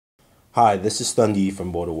Hi, this is Thundi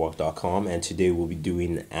from Booredatwork.com, and today we'll be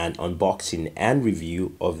doing an unboxing and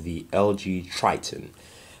review of the LG Tritan.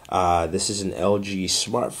 This is an LG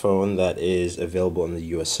smartphone that is available on the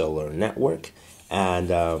US Cellular network. And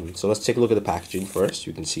so let's take a look at the packaging first.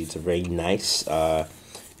 You can see it's a very nice,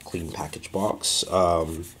 clean package box.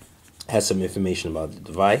 Has some information about the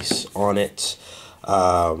device on it.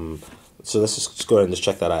 So let's just go ahead and just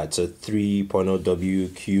check that out. It's a 3.0W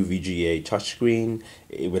QVGA touchscreen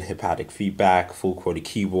with haptic feedback, full QWERTY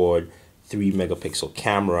keyboard, 3-megapixel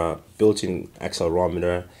camera, built-in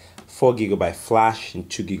accelerometer, 4GB flash and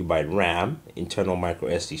 2GB RAM, internal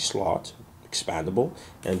microSD slot, expandable,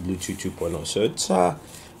 and Bluetooth 2.0. So it's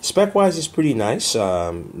spec-wise, it's pretty nice.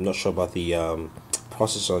 I'm not sure about the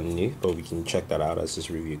processor underneath, but we can check that out as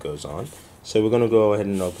this review goes on. So we're going to go ahead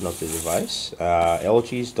and open up the device.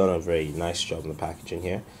 LG's done a very nice job in the packaging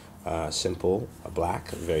here. Simple, black,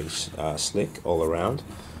 very slick all around.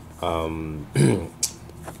 And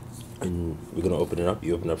we're going to open it up.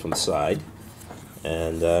 You open it up from the side,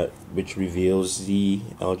 and which reveals the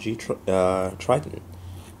LG Tritan.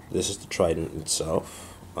 This is the Tritan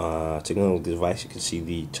itself. Taking a look at the device, you can see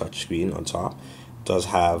the touch screen on top. It does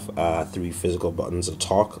have 3 physical buttons: a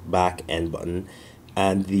talk, back, end button.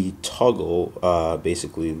 And the toggle,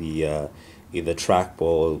 basically the either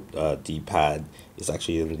trackball D-pad is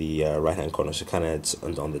actually in the right-hand corner, so kind of it's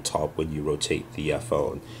on the top when you rotate the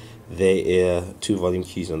phone. There are 2 volume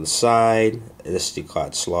keys on the side, an SD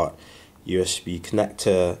card slot, USB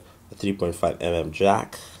connector, a 3.5mm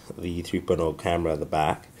jack, the 3.0 camera at the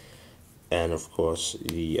back, and of course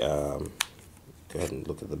the go ahead and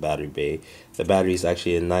look at the battery bay. The battery is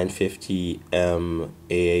actually a 950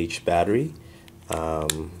 mAh battery.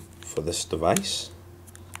 For this device,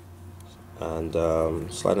 and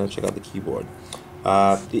slide and check out the keyboard.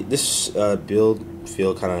 This build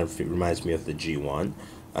feel kind of reminds me of the G1. It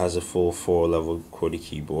has a full 4-level QWERTY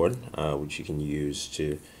keyboard, which you can use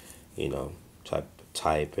to,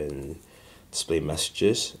 type and display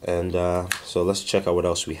messages. And so let's check out what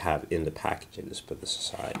else we have in the packaging. Let's put this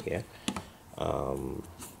aside here.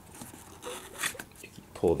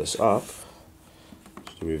 Pull this up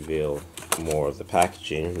to reveal more of the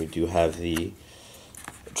packaging. We do have the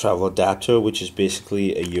travel adapter, which is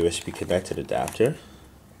basically a USB connected adapter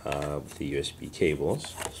with the USB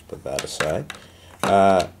cables. Let's put that aside.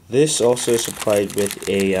 This also is supplied with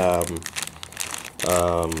a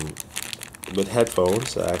with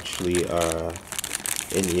headphones that actually are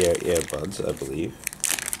in-ear earbuds, I believe.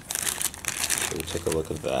 So we'll take a look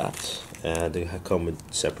at that, and they come with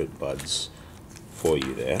separate buds for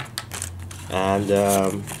you there. And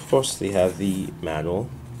of course they have the manual,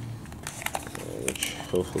 which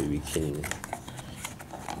hopefully we can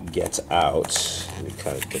get out. It's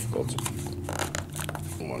kind of difficult to,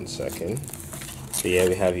 1 second. So yeah,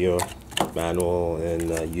 we have your manual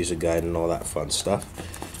and user guide and all that fun stuff.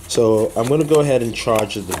 So I'm going to go ahead and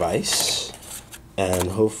charge the device, and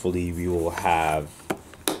hopefully we will have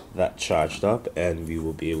that charged up, and we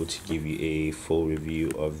will be able to give you a full review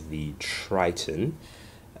of the Tritan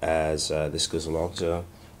as this goes along. So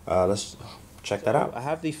let's check that out. I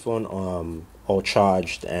have the phone all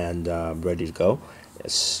charged and ready to go.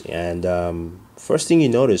 Yes, and first thing you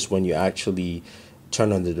notice when you actually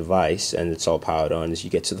turn on the device and it's all powered on is you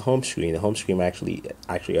get to the home screen. The home screen actually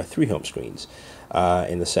are 3 home screens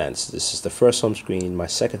in the sense. This is the first home screen, my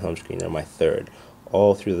second home screen, and my third,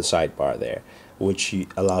 all through the sidebar there, which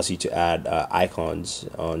allows you to add icons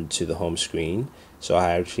onto the home screen. So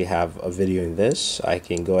I actually have a video in this. I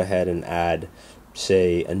can go ahead and add,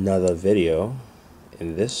 say, another video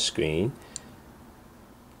in this screen,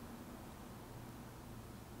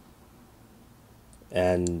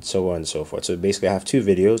 and so on and so forth. So basically I have 2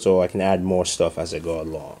 videos, or I can add more stuff as I go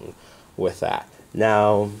along with that.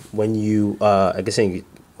 Now when you like I was saying,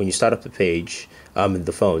 when you start up the page,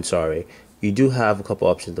 the phone, sorry, you do have a couple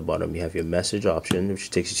options at the bottom. You have your message option,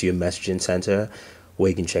 which takes you to your messaging center, where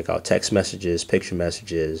you can check out text messages, picture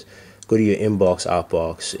messages, go to your inbox,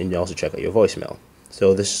 outbox, and you also check out your voicemail.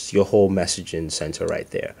 So this is your whole messaging center right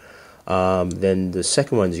there. Then the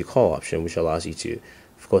second one is your call option, which allows you to,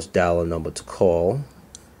 of course, dial a number to call.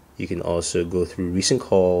 You can also go through recent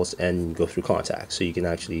calls and go through contacts. So you can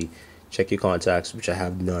actually check your contacts, which I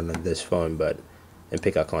have none on this phone, and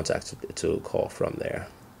pick out contacts to call from there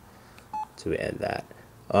to end that.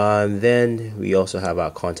 Then we also have our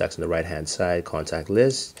contacts on the right hand side, contact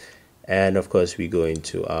list, and of course we go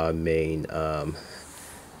into our main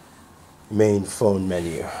phone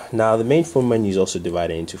menu. Now the main phone menu is also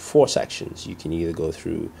divided into 4 sections. You can either go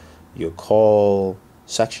through your call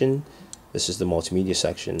section, this is the multimedia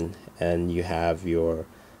section, and you have your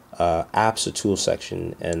apps or tools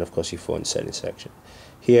section, and of course your phone settings section.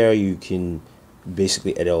 Here you can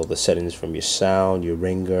basically edit all the settings from your sound, your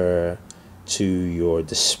ringer, to your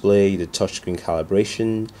display, the touchscreen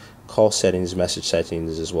calibration, call settings, message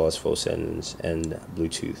settings, as well as phone settings and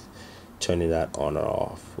Bluetooth, turning that on or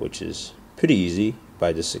off, which is pretty easy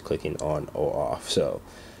by just clicking on or off. So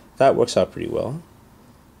that works out pretty well.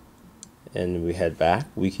 And we head back.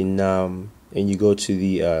 We can and you go to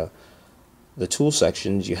the tool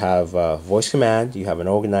sections. You have voice command, you have an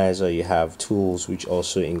organizer, you have tools, which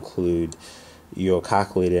also include your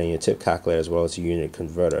calculator and your tip calculator, as well as a unit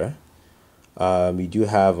converter. You do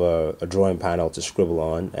have a drawing panel to scribble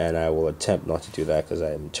on, and I will attempt not to do that because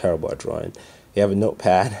I am terrible at drawing. You have a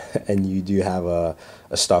notepad, and you do have a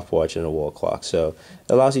stopwatch and a wall clock. So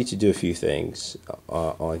it allows you to do a few things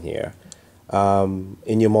on here.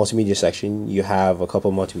 In your multimedia section, you have a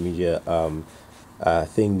couple of multimedia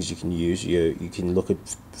things you can use. You can look at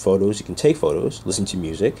photos, you can take photos, listen to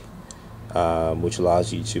music, which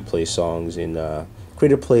allows you to play songs in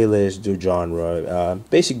create a playlist, do genre,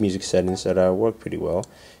 basic music settings that work pretty well.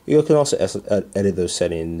 You can also edit those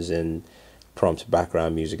settings and prompt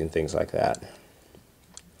background music and things like that.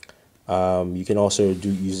 You can also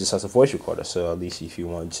use this as a voice recorder, so at least if you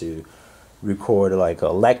want to record like a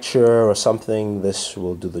lecture or something, this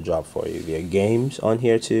will do the job for you. We have games on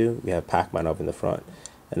here too. We have Pac-Man up in the front,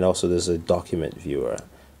 and also there's a document viewer,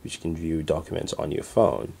 which you can view documents on your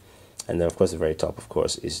phone. And then of course the very top, of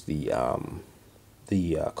course, is the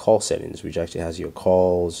call settings, which actually has your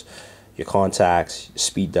calls, your contacts,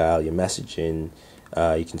 speed dial, your messaging.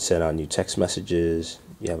 You can send out new text messages.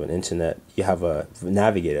 You have an internet. You have a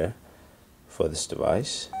navigator for this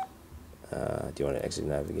device. Do you want to exit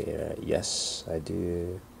navigator? Yes, I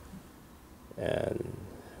do. And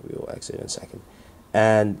we will exit in a second.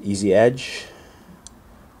 And Easy Edge,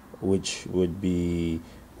 which would be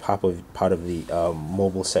part of the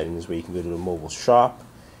mobile settings, where you can go to the mobile shop,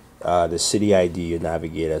 the city ID, your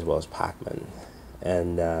navigator, as well as Pac-Man,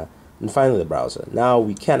 and finally the browser. Now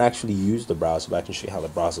we can't actually use the browser, but I can show you how the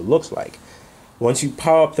browser looks like. Once you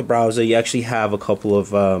power up the browser, you actually have a couple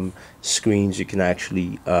of screens. You can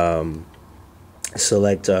actually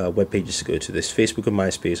select web pages to go to. This Facebook and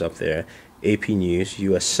MySpace up there, AP News,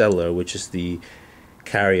 US Cellular, which is the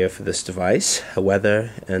carrier for this device,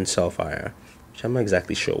 weather, and Cellfire, which I'm not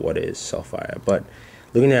exactly sure what is Cellfire, but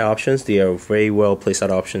looking at options, they are very well placed out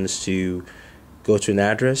options to go to an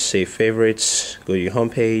address, save favorites, go to your home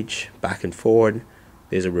page, back and forward.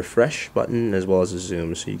 There's a refresh button as well as a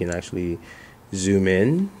zoom, so you can actually zoom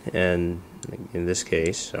in, and in this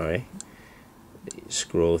case, sorry,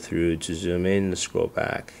 scroll through to zoom in, scroll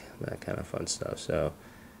back, that kind of fun stuff. So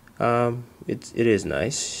it is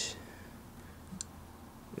nice.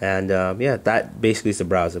 And yeah, that basically is the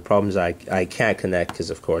browser. The problem is I can't connect because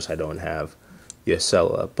of course I don't have your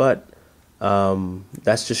Cellular, but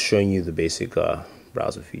that's just showing you the basic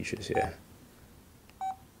browser features here.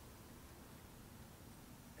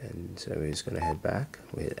 And so we're just gonna head back.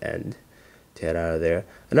 We hit end to head out of there.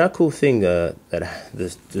 Another cool thing that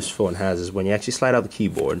this phone has is when you actually slide out the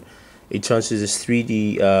keyboard, it turns to this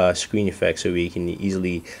 3D screen effect, so we can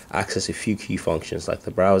easily access a few key functions like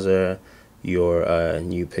the browser, your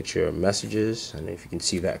new picture messages, and if you can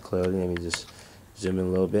see that clearly, let me just zoom in a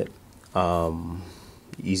little bit.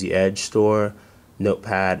 Easy Edge store,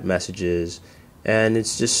 notepad, messages, and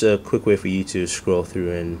it's just a quick way for you to scroll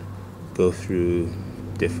through and go through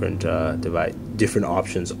different different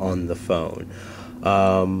options on the phone.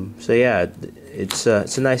 So yeah, it's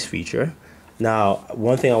a nice feature. Now,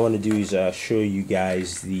 one thing I want to do is show you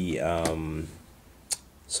guys the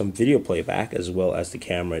some video playback as well as the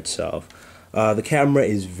camera itself. The camera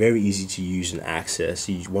is very easy to use and access.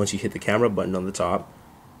 Once you hit the camera button on the top,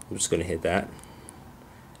 I'm just going to hit that,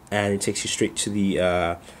 and it takes you straight to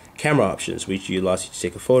the camera options, which allows you to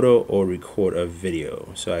take a photo or record a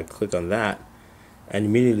video. So I click on that, and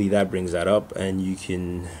immediately that brings that up, and you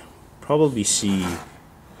can probably see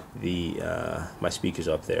the my speakers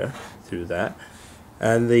up there through that.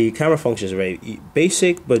 And the camera functions are very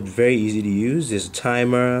basic but very easy to use. There's a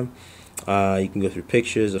timer. You can go through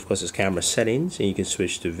pictures. Of course, there's camera settings, and you can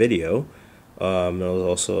switch to video. There's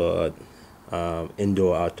also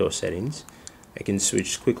indoor outdoor settings. I can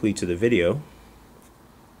switch quickly to the video.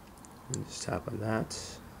 Just tap on that.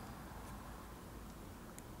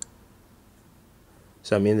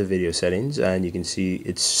 So I'm in the video settings, and you can see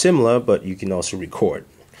it's similar, but you can also record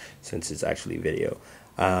since it's actually video.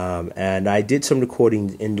 And I did some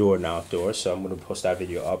recording indoor and outdoor, so I'm going to post that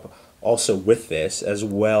video up also with this, as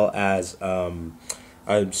well as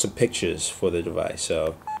some pictures for the device.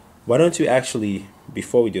 So why don't we actually,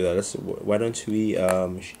 before we do that, why don't we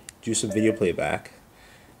do some video playback.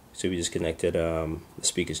 So we just connected the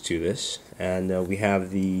speakers to this, and we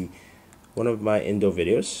have one of my Indo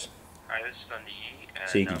videos.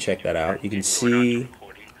 So you can check that out. You can see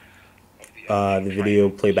the video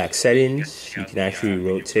playback settings. You can actually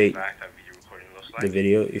rotate the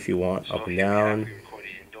video if you want, up and down.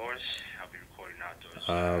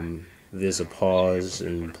 There's a pause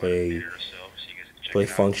and play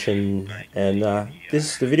function, and the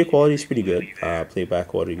video quality is pretty good. Playback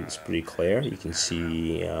quality is pretty clear. You can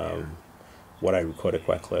see what I recorded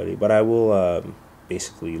quite clearly. But I will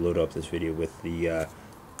basically load up this video with the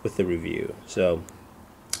review. So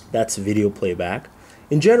that's video playback.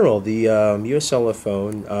 In general, the US Cellular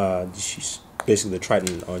phone, basically the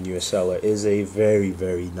Tritan on US Cellular, is a very,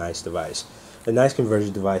 very nice device. A nice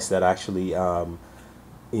conversion device that actually,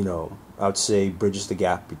 you know, I would say bridges the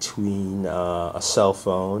gap between a cell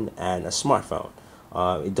phone and a smartphone.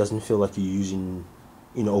 It doesn't feel like you're using,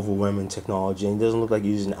 you know, overwhelming technology, and it doesn't look like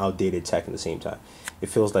you're using outdated tech at the same time. It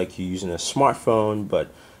feels like you're using a smartphone,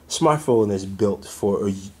 but smartphone is built for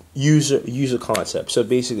a user concept. So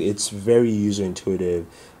basically, it's very user intuitive.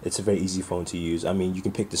 It's a very easy phone to use. I mean, you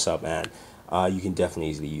can pick this up and you can definitely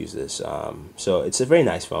easily use this. So it's a very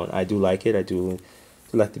nice phone. I do like it. I do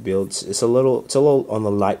like the build. It's a little on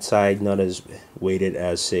the light side, not as weighted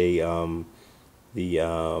as say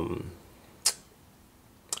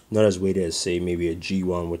not as weighted as say maybe a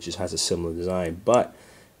G1, which just has a similar design, but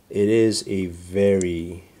it is a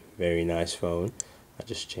very, very nice phone. I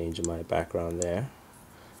just changed my background there,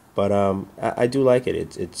 but I do like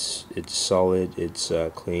it. It's solid. It's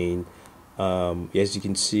clean. As you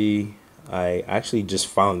can see, I actually just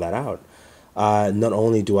found that out. Not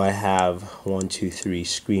only do I have 1, 2, 3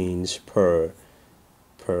 screens per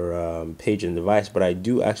page in the device, but I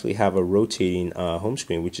do actually have a rotating home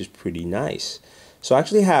screen, which is pretty nice. So I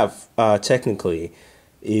actually have, technically,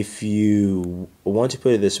 if you want to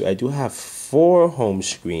put it this way, I do have 4 home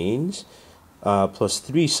screens plus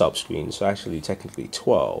 3 sub screens, so actually technically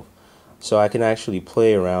 12. So I can actually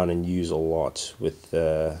play around and use a lot with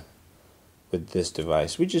this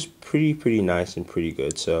device, which is pretty nice and pretty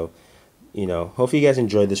good. So, you know, hopefully you guys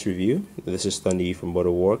enjoyed this review. This is Thundy from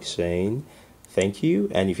Booredatwork saying thank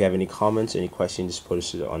you. And if you have any comments, any questions, just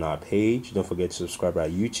post it on our page. Don't forget to subscribe to our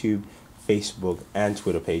YouTube, Facebook, and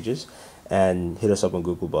Twitter pages, and hit us up on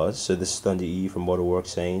Google Buzz. So this is Thundy from Booredatwork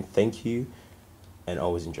saying thank you, and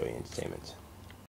always enjoy your entertainment.